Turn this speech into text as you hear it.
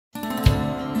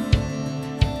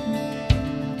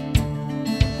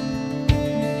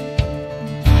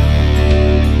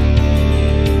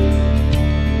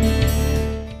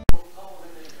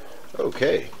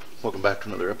welcome back to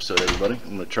another episode, everybody.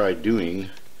 I'm going to try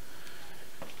doing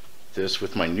this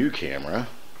with my new camera.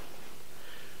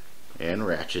 And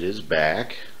Ratchet is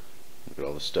back. Look at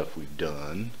all the stuff we've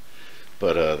done.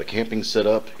 But the camping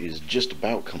setup is just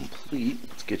about complete.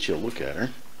 Let's get you a look at her.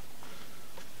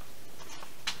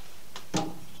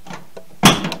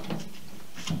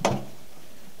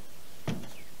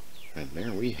 And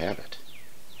there we have it.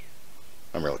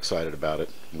 I'm real excited about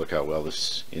it. Look how well this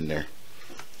is in there.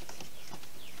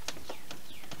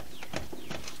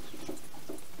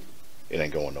 It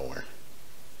ain't going nowhere.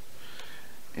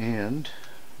 And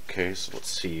okay, so let's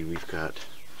see, we've got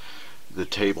the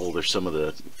table. There's some of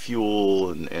the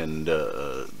fuel and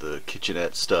the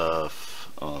kitchenette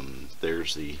stuff.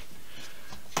 There's the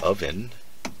oven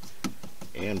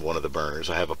and one of the burners.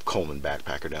 I have a Coleman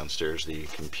backpacker downstairs. The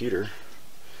computer,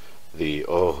 the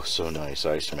oh so nice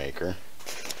ice maker,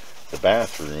 the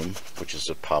bathroom, which is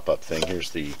a pop-up thing.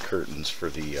 Here's the curtains for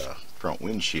the front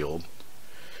windshield.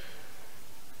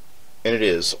 And it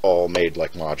is all made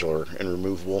like modular and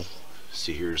removable.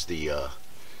 See, here's the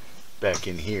back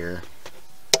in here.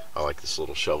 I like this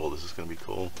little shovel. This is going to be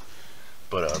cool.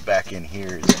 But back in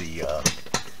here is the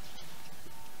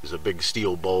is a big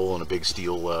steel bowl and a big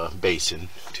steel basin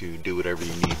to do whatever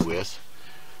you need with.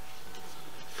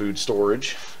 Food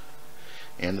storage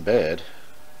and the bed,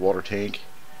 water tank,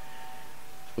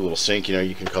 a little sink. You know,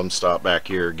 you can come stop back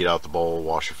here, get out the bowl,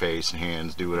 wash your face and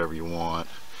hands, do whatever you want.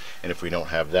 And if we don't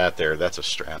have that there, that's a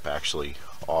strap actually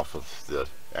off of the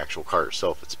actual car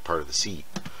itself. It's part of the seat.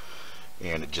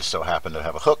 And it just so happened to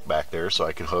have a hook back there, so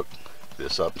I can hook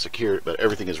this up and secure it. But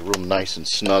everything is real nice and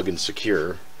snug and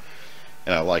secure.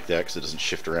 And I like that because it doesn't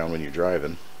shift around when you're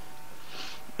driving.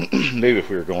 Maybe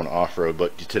if we were going off-road,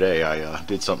 but today I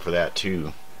did something for that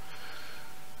too.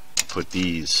 Put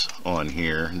these on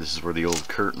here. This is where the old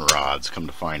curtain rods, come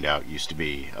to find out, used to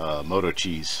be. Moto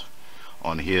Cheese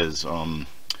on his.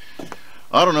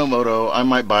 I don't know, Moto. I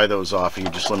might buy those off you.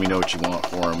 Just let me know what you want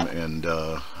for them. And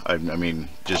I mean,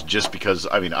 just because,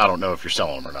 I mean, I don't know if you're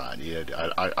selling them or not. Yeah,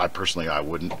 I personally, I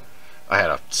wouldn't. I had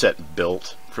a set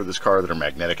built for this car that are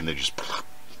magnetic, and they just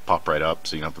pop right up,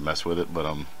 so you don't have to mess with it.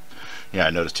 But yeah, I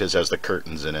noticed his has the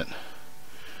curtains in it. And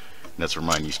that's where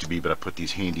mine used to be. But I put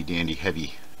these handy dandy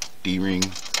heavy D-ring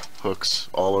hooks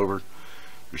all over.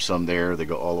 There's some there. They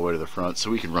go all the way to the front, so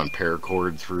we can run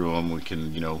paracord through them. We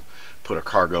can, you know, put a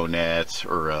cargo net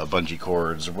or bungee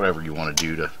cords or whatever you want to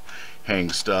do to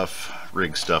hang stuff,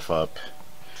 rig stuff up.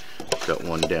 Got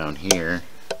one down here.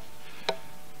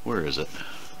 Where is it?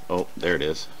 Oh, there it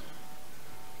is.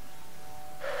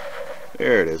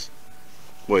 There it is.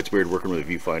 Boy, it's weird working with a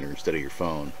viewfinder instead of your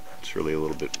phone. It's really a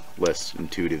little bit less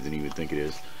intuitive than you would think it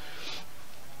is.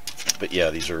 But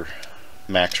yeah, these are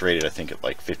max rated, I think, at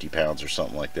like 50 pounds or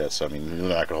something like that. So I mean, they're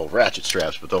not gonna hold ratchet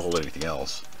straps, but they'll hold anything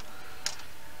else.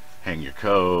 Hang your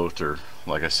coat, or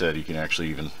like I said, you can actually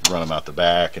even run them out the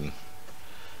back, and you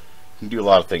can do a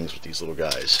lot of things with these little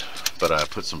guys. But I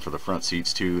put some for the front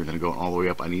seats too, and then going all the way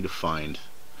up, I need to find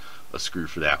a screw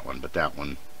for that one, but that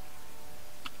one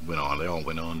went on. They all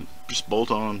went on. Just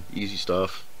bolt on, easy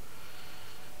stuff.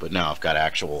 But now I've got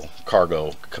actual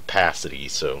cargo capacity,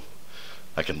 so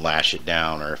I can lash it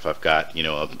down, or if I've got, you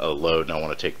know, a load and I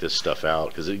want to take this stuff out,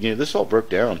 because, you know, this all broke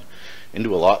down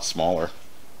into a lot smaller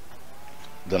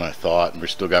than I thought, and we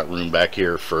still got room back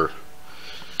here for,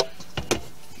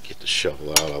 get the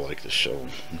shovel out. I like the shovel.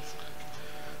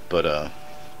 But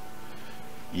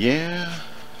yeah,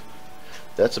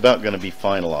 that's about going to be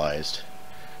finalized.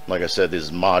 Like I said, this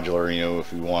is modular. You know,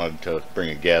 if we wanted to bring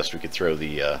a guest, we could throw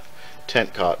the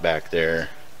tent cot back there,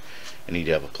 and he'd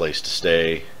have a place to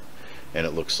stay. And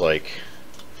it looks like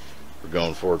we're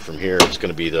going forward from here. It's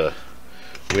going to be the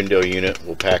window unit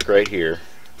will pack right here,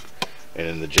 and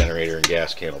then the generator and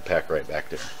gas can will pack right back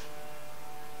there.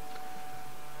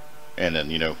 And then,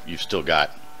 you know, you've still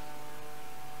got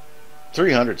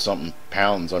 300 something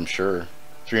pounds, I'm sure.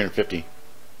 350.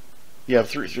 Yeah,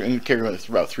 you carry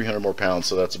about 300 more pounds,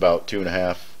 so that's about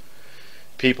 2.5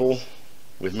 people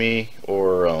with me,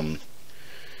 or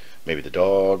maybe the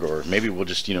dog, or maybe we'll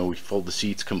just, you know, we fold the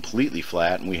seats completely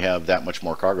flat and we have that much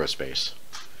more cargo space.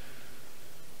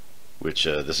 Which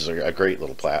this is a great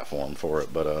little platform for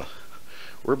it. But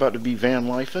we're about to be van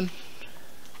lifing.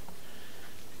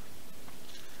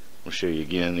 We'll show you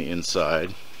again the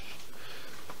inside.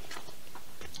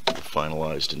 The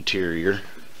finalized interior.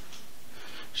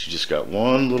 She just got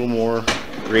one little more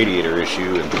radiator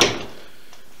issue, and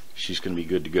she's going to be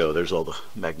good to go. There's all the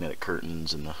magnetic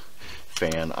curtains and the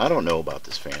fan. I don't know about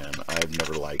this fan. I've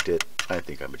never liked it. I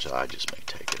think I just may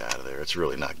take it out of there. It's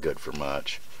really not good for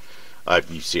much.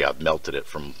 You see I've melted it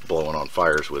from blowing on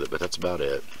fires with it, but that's about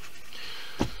it.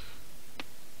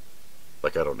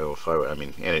 like, I don't know if I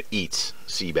mean, and it eats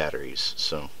C batteries.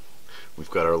 So we've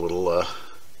got our little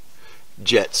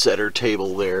jet setter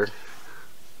table there,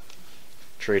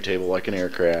 tray table like an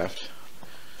aircraft.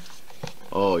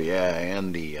 Oh yeah,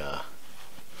 and the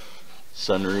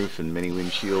sunroof and mini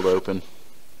windshield open.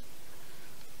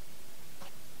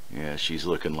 Yeah, she's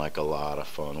looking like a lot of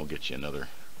fun. We'll get you another.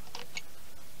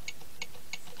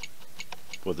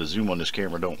 Well, the zoom on this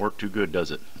camera don't work too good,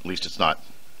 does it? At least it's not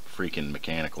freaking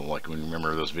mechanical. Like, when you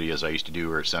remember those videos I used to do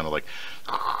where it sounded like,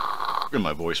 and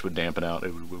my voice would dampen out.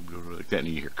 It would go like that, and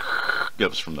you hear that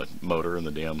was from the motor and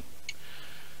the damn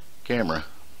camera.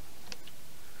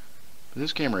 But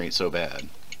this camera ain't so bad.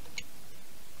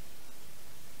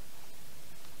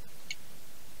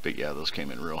 But yeah, those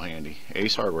came in real handy.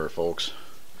 Ace Hardware, folks.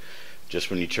 Just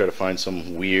when you try to find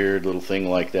some weird little thing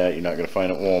like that, you're not going to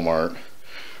find it at Walmart.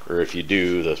 Or if you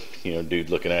do, the dude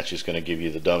looking at you is going to give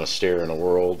you the dumbest stare in the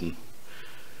world and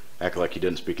act like you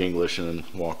didn't speak English and then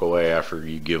walk away after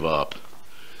you give up.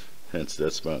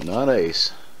 That's about not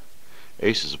Ace.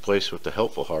 Ace is a place with the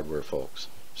helpful hardware, folks.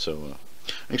 So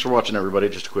thanks for watching, everybody.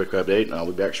 Just a quick update, and I'll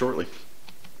be back shortly.